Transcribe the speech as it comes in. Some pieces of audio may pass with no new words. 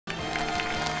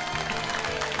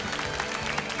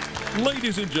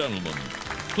Ladies and gentlemen,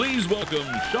 please welcome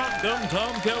Shotgun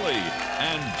Tom Kelly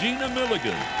and Gina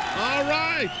Milligan. All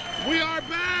right, we are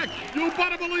back. You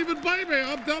better believe it, baby.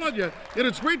 I'm telling you. And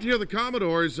it's great to hear the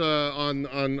Commodores on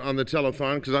the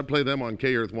telethon, because I play them on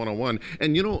K-Earth 101.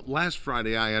 And you know, last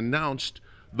Friday I announced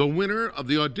the winner of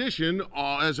the audition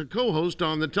as a co-host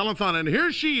on the telethon. And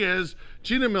here she is,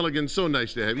 Gina Milligan. So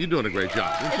nice to have you. You're doing a great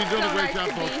job. It's so nice to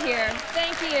be here.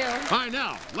 Thank you. All right,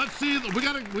 now, let's see. We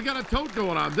got a tote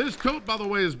going on. This tote, by the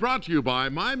way, is brought to you by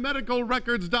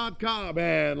MyMedicalRecords.com.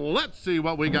 And let's see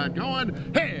what we got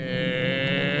going.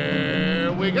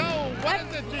 Here we go. What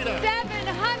is it, Gina?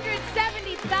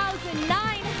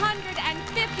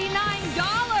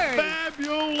 $770,959.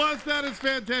 Fabulous. That is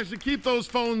fantastic. Keep those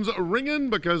phones ringing,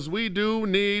 because we do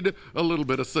need a little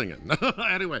bit of singing.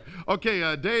 Anyway,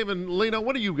 okay, Dave and Lena,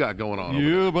 what do you got going on?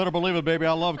 You better believe it, baby.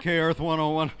 I love K-Earth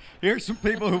 101. Here's some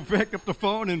people who picked up the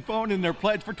phone and phoned in their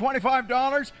pledge for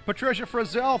 $25. Patricia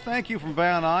Frizzell, thank you, from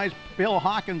Van Nuys. Bill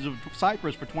Hawkins of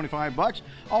Cyprus for $25.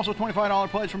 Also $25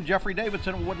 pledge from Jeffrey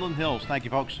Davidson of Woodland Hills. Thank you,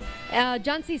 folks.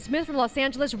 John C. Smith from Los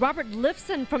Angeles, Robert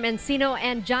Lifson from Encino,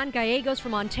 and John Gallegos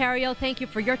from Ontario. Thank you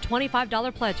for your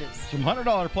 $25 pledges. Some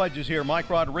 $100 pledges here. Mike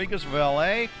Rodriguez of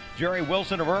L.A., Jerry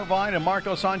Wilson of Irvine, and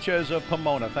Marco Sanchez of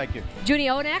Pomona. Thank you. Junie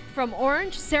Onak from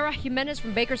Orange, Sarah Jimenez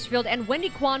from Bakersfield, and Wendy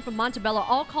Kwan from Montebello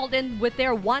all called in with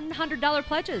their $100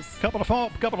 pledges. Couple of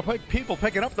people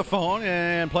picking up the phone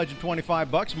and pledging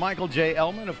 $25. Michael J.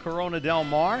 Ellman of Corona Del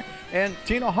Mar and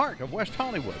Tina Hart of West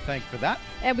Hollywood. Thank you for that.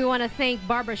 And we want to thank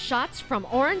Barbara Schatz from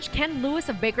Orange, Ken Lewis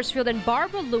of Bakersfield, and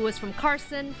Barbara Lewis from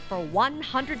Carson for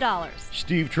 $100.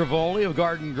 Steve Trevoli of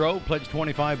Garden Grove pledged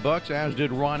 $25, as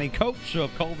did Ronnie Coates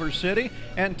of Culver City,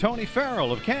 and Tony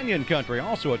Farrell of Canyon Country,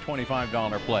 also a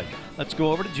 $25 pledge. Let's go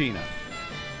over to Gina.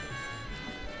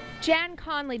 Jan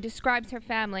Conley describes her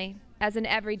family as an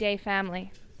everyday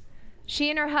family. She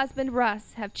and her husband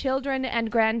Russ have children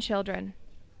and grandchildren.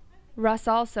 Russ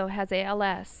also has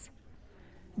ALS.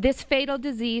 This fatal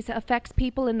disease affects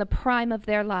people in the prime of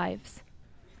their lives.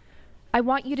 I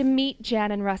want you to meet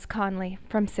Jan and Russ Conley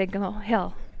from Signal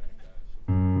Hill.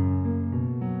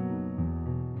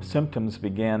 Symptoms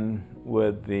began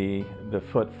with the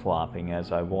foot flopping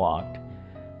as I walked,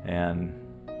 and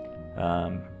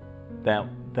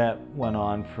that went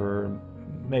on for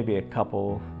maybe a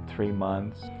couple, 3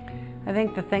 months. I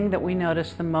think the thing that we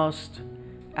noticed the most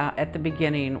at the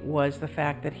beginning was the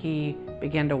fact that he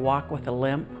began to walk with a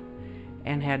limp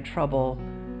and had trouble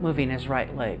moving his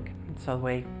right leg. And so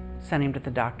we sent him to the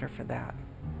doctor for that.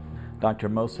 Dr.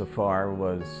 Mosafar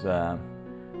was,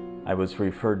 I was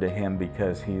referred to him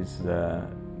because he's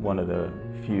one of the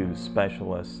few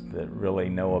specialists that really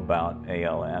know about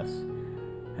ALS.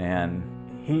 And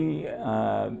he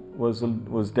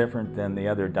was different than the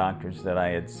other doctors that I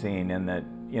had seen, in that,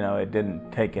 you know, it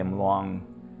didn't take him long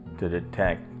to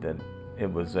detect that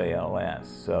it was ALS.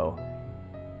 So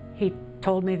he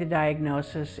told me the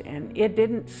diagnosis, and it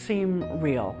didn't seem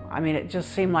real. I mean, it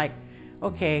just seemed like,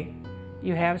 okay,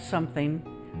 you have something,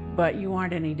 but you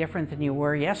aren't any different than you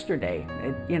were yesterday.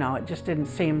 It just didn't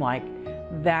seem like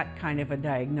that kind of a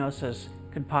diagnosis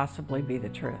could possibly be the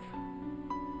truth.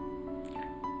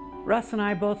 Russ and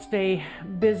I both stay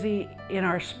busy in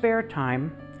our spare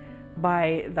time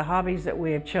by the hobbies that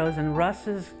we have chosen.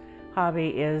 Russ's hobby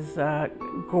is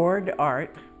gourd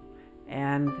art,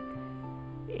 and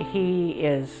he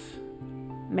is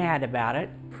mad about it.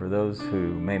 For those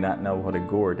who may not know what a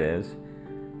gourd is,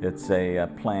 it's a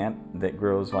plant that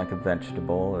grows like a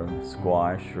vegetable or a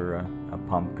squash or a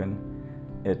pumpkin.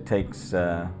 It takes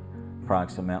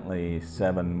approximately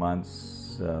 7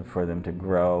 months for them to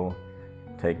grow.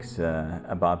 It takes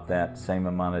about that same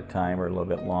amount of time or a little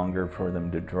bit longer for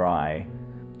them to dry.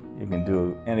 You can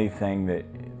do anything that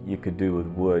you could do with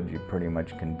wood, you pretty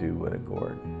much can do with a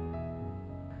gourd.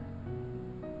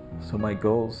 So my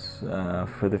goals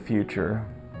for the future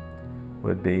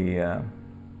would be to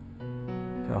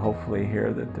hopefully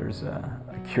hear that there's a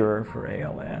cure for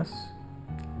ALS,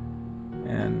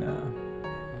 and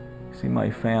see my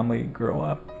family grow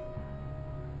up,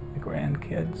 the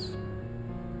grandkids.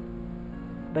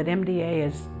 But MDA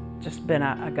has just been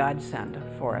a godsend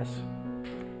for us,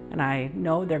 and I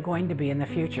know they're going to be in the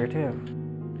future too.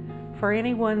 For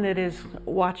anyone that is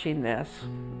watching this,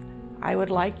 I would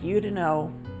like you to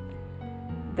know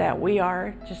that we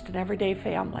are just an everyday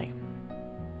family.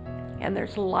 And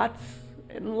there's lots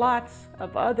and lots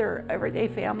of other everyday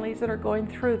families that are going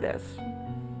through this.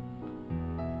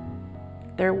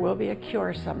 There will be a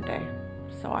cure someday,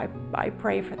 so I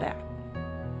pray for that.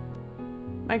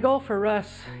 My goal for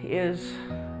Russ is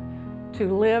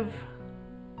to live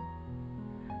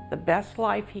the best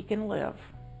life he can live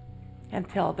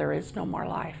until there is no more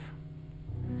life.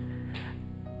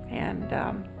 And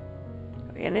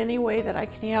in any way that I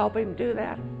can help him do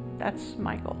that, that's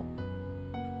my goal.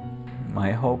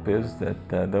 My hope is that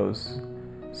those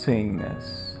seeing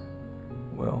this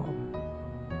will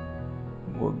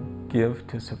give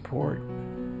to support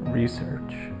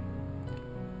research.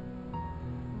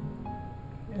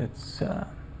 It's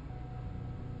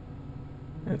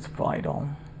vital.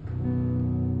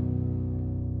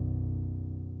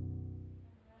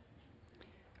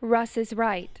 Russ is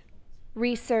right.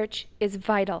 Research is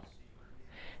vital.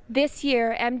 This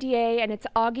year, MDA and its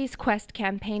Augie's Quest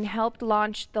campaign helped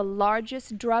launch the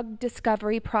largest drug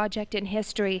discovery project in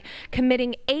history,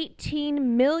 committing $18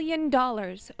 million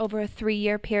over a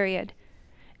 3-year period.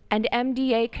 And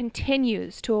MDA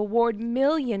continues to award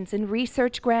millions in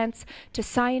research grants to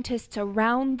scientists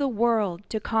around the world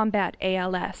to combat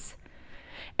ALS.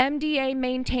 MDA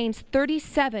maintains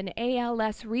 37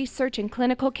 ALS research and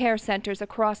clinical care centers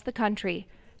across the country,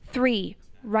 3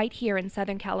 right here in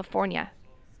Southern California.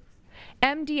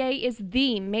 MDA is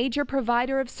the major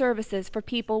provider of services for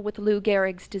people with Lou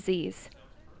Gehrig's disease.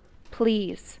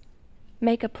 Please,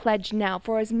 make a pledge now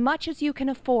for as much as you can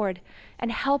afford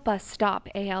and help us stop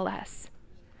ALS.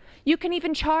 You can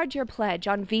even charge your pledge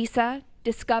on Visa,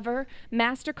 Discover,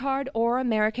 MasterCard, or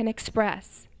American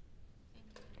Express.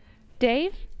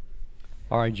 Dave?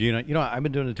 All right, Gina, you know, I've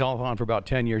been doing the telethon for about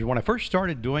 10 years. When I first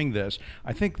started doing this,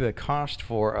 I think the cost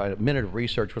for a minute of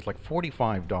research was like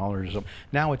 $45.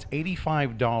 Now it's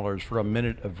 $85 for a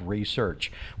minute of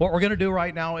research. What we're going to do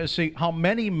right now is see how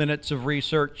many minutes of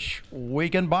research we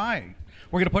can buy.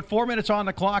 We're going to put 4 minutes on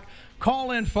the clock.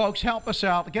 Call in, folks. Help us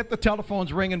out. Get the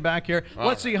telephones ringing back here.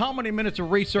 Let's see how many minutes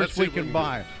of research we can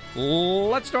buy.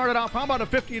 Let's start it off. How about a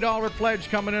 $50 pledge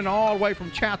coming in all the way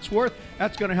from Chatsworth?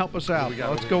 That's going to help us out.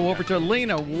 Let's go over to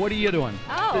Lena. What are you doing?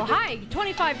 Oh, hi.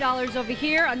 $25 over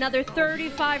here. Another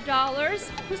 $35.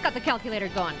 Who's got the calculator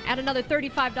going? Add another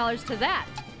 $35 to that.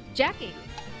 Jackie.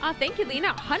 Thank you,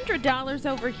 Lena. $100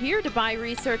 over here to buy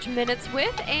research minutes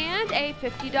with, and a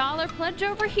 $50 pledge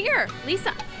over here.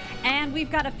 Lisa. And we've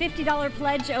got a $50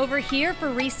 pledge over here for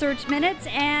research minutes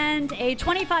and a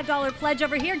 $25 pledge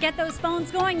over here. Get those phones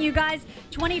going, you guys.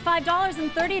 $25 and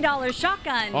 $30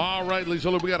 shotgun. All right, Lisa,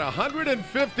 we got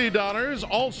 $150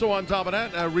 also on top of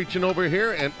that, reaching over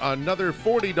here, and another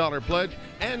 $40 pledge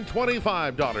and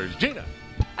 $25. Gina.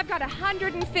 I've got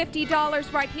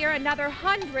 $150 right here, another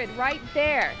 $100 right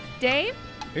there. Dave?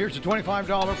 Here's a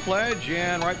 $25 pledge,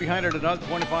 and right behind it another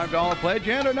 $25 pledge,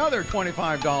 and another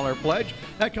 $25 pledge.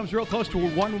 That comes real close to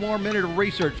one more minute of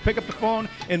research. Pick up the phone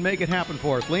and make it happen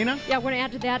for us. Lena? Yeah, we're going to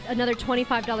add to that another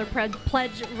 $25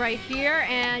 pledge right here,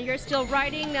 and you're still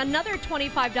writing another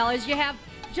 $25. You have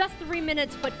just 3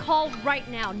 minutes, but call right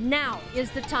now. Now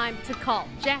is the time to call.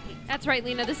 Jackie. That's right,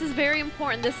 Lena. This is very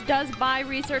important. This does buy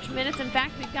research minutes. In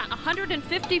fact, we've got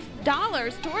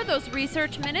 $150 toward those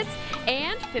research minutes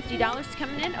and $50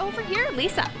 coming in over here.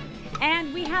 Lisa.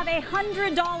 And we have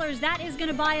 $100. That is going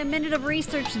to buy a minute of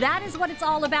research. That is what it's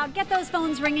all about. Get those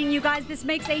phones ringing, you guys. This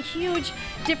makes a huge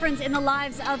difference in the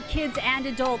lives of kids and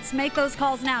adults. Make those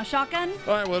calls now. Shotgun?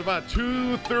 All right, well, about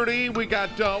 2:30, we got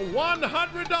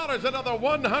 $100, another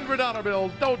 $100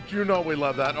 bill. Don't you know we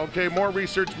love that? Okay, more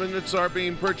research minutes are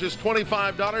being purchased,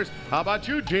 $25. How about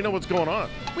you, Gina? What's going on?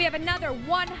 We have another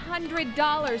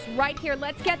 $100 right here.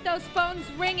 Let's get those phones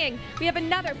ringing. We have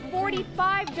another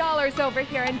 $45 over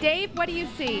here. And Dave, what do you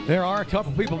see? There are a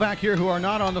couple people back here who are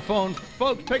not on the phone.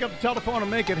 Folks, pick up the telephone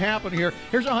and make it happen here.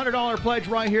 Here's a $100 pledge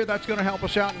right here. That's going to help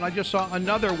us out. And I just saw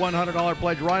another $100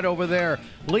 pledge right over there.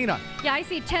 Lena. Yeah, I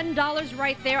see $10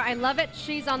 right there. I love it.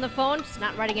 She's on the phone. She's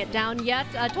not writing it down yet.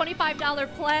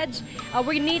 $25 pledge.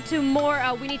 We need to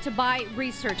we need to buy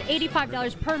research.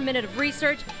 $85 per minute of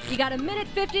research. You got a minute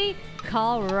 50.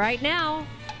 Call right now.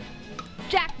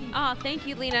 Jackie. Thank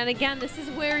you, Lena. And again, this is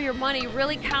where your money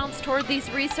really counts toward these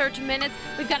research minutes.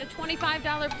 We've got a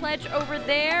 $25 pledge over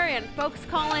there, and folks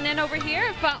calling in over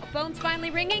here. Phone's finally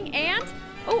ringing, and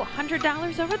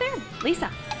 $100 over there. Lisa.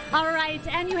 All right,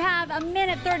 and you have a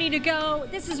minute 30 to go.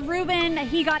 This is Ruben.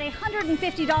 He got a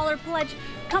 $150 pledge.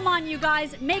 Come on, you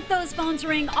guys, make those phones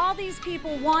ring. All these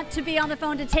people want to be on the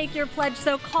phone to take your pledge,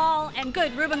 so call. And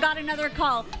good, Ruben got another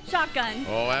call. Shotgun.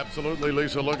 Oh, absolutely,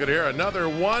 Lisa. Look at here. Another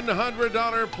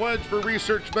 $100 pledge for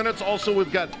research minutes. Also,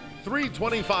 we've got 3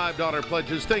 $25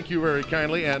 pledges. Thank you very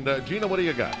kindly. And Gina, what do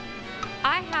you got?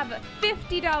 I have a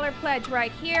 $50 pledge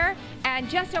right here, and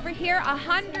just over here,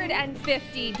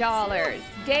 $150.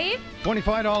 Dave?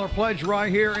 $25 pledge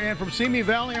right here, and from Simi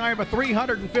Valley, I have a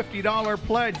 $350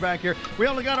 pledge back here. We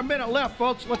only got a minute left,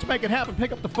 folks. Let's make it happen.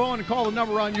 Pick up the phone and call the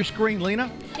number on your screen,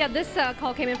 Lena. Yeah, this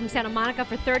call came in from Santa Monica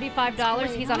for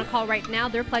 $35. He's on a call right now.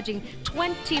 They're pledging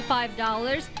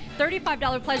 $25.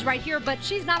 $35 pledge right here, but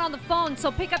she's not on the phone,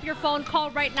 so pick up your phone,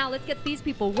 call right now. Let's get these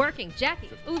people working.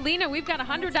 Jackie. Ooh, Lena, we've got a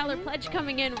 $100 pledge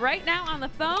coming in right now on the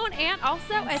phone, and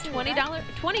also a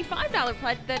 $25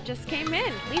 pledge that just came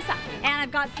in. Lisa. And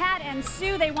I've got Pat and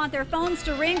Sue. They want their phones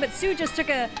to ring, but Sue just took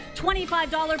a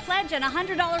 $25 pledge and a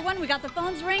 $100 one. We got the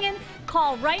phones ringing.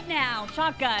 Call right now.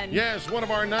 Shotgun. Yes, one of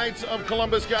our Knights of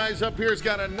Columbus guys up here's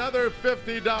got another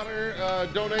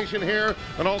 $50 donation here,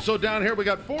 and also down here we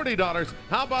got $40.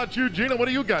 How about you, Gina? What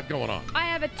do you got going on? I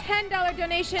have a $10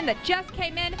 donation that just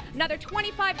came in. Another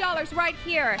 $25 right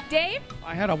here. Dave?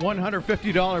 I had a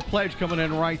 $150 pledge coming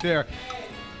in right there.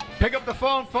 Pick up the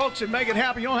phone, folks, and make it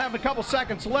happen. You only have a couple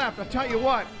seconds left. I'll tell you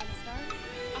what.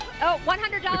 Oh,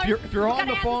 $100. If you're on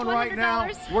the phone right now,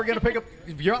 we're going to pick up.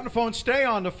 If you're on the phone, stay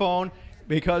on the phone,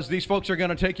 because these folks are going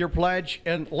to take your pledge,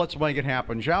 and let's make it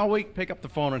happen, shall we? Pick up the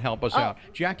phone and help us out.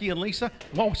 Jackie and Lisa?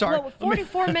 Whoa, sorry. Well,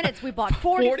 44 minutes we bought.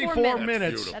 44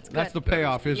 minutes. That's good. That's the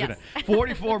payoff, isn't it?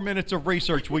 44 minutes of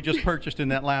research we just purchased in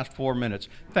that last 4 minutes.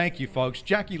 Thank you, folks.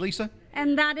 Jackie, Lisa?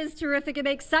 And that is terrific. It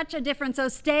makes such a difference. So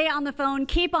stay on the phone.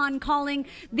 Keep on calling.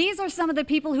 These are some of the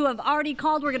people who have already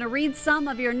called. We're going to read some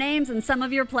of your names and some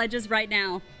of your pledges right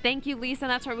now. Thank you, Lisa.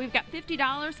 That's right. We've got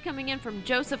 $50 coming in from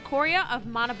Joseph Coria of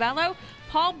Montebello.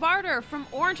 Paul Barter from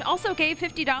Orange also gave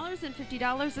 $50, and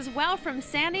 $50 as well from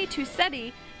Sandy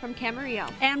Tusetti from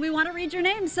Camarillo. And we want to read your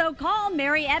name, so call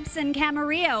Mary Ebson,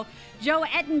 Camarillo, Joe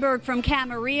Ettenberg from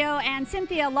Camarillo, and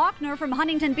Cynthia Lochner from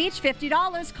Huntington Beach,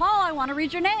 $50. Call, I want to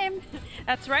read your name.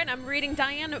 That's right. I'm reading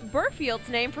Diane Burfield's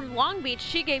name from Long Beach.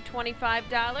 She gave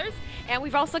 $25. And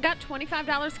we've also got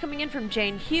 $25 coming in from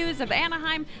Jane Hughes of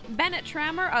Anaheim, Bennett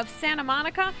Trammer of Santa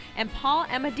Monica, and Paul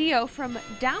Amadio from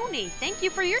Downey. Thank you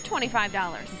for your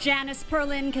 $25. Janice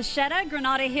Perlin Cachetta,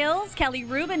 Granada Hills, Kelly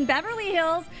Rubin, Beverly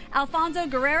Hills, Alfonso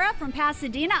Guerrera from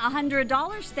Pasadena,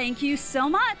 $100. Thank you so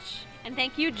much. And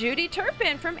thank you, Judy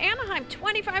Turpin from Anaheim,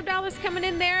 $25 coming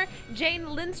in there. Jane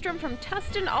Lindstrom from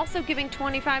Tustin also giving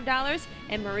 $25.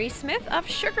 And Marie Smith of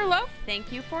Sugarloaf,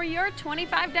 thank you for your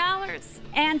 $25.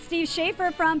 And Steve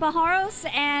Schaefer from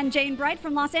Pajaros and Jane Bright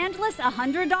from Los Angeles,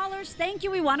 $100. Thank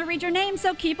you. We want to read your name,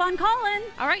 so keep on calling.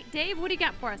 All right, Dave, what do you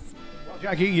got for us?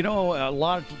 Jackie, you know, a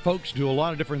lot of folks do a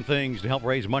lot of different things to help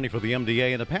raise money for the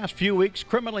MDA. In the past few weeks,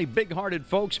 criminally big-hearted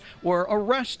folks were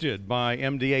arrested by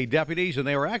MDA deputies, and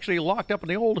they were actually locked up in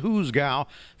the old Hoosgow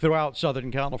throughout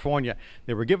Southern California.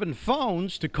 They were given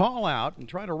phones to call out and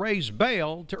try to raise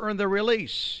bail to earn their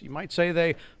release. You might say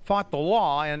they fought the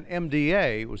law, and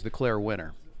MDA was the clear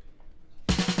winner.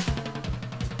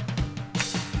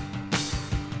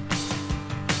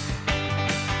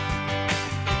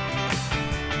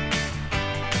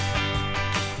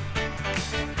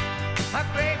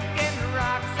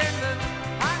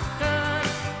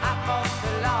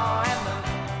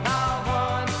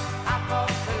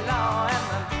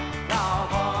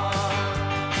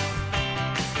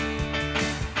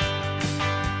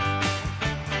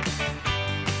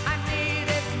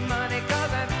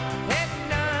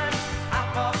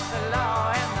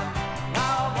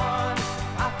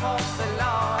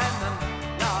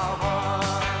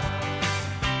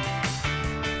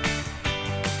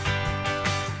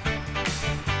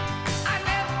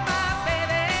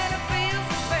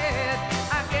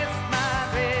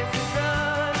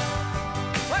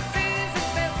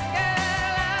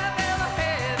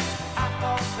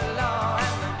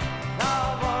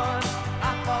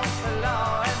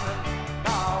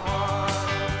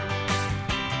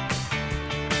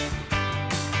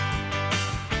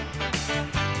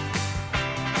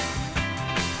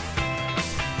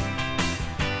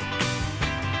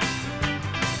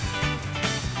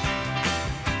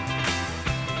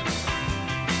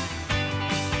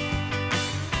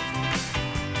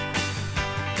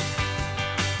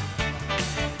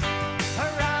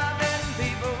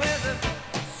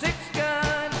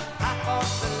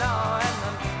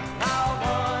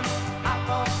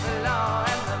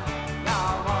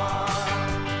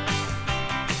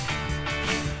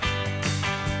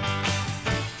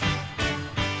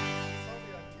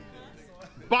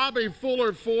 Bobby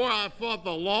Fuller 4, I fought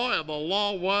the law, and the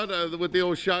law won with the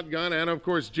old shotgun, and of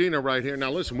course Gina right here.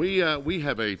 Now listen, we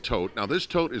have a tote. Now this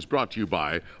tote is brought to you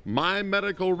by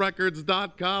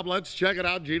MyMedicalRecords.com. Let's check it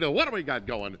out, Gina. What do we got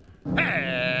going?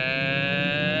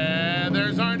 And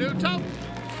there's our new tote.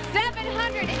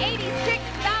 786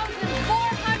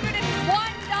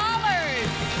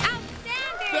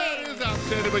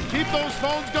 but keep those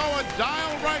phones going.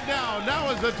 Dial right now.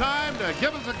 Now is the time to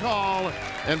give us a call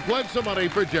and pledge some money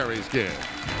for Jerry's Kids.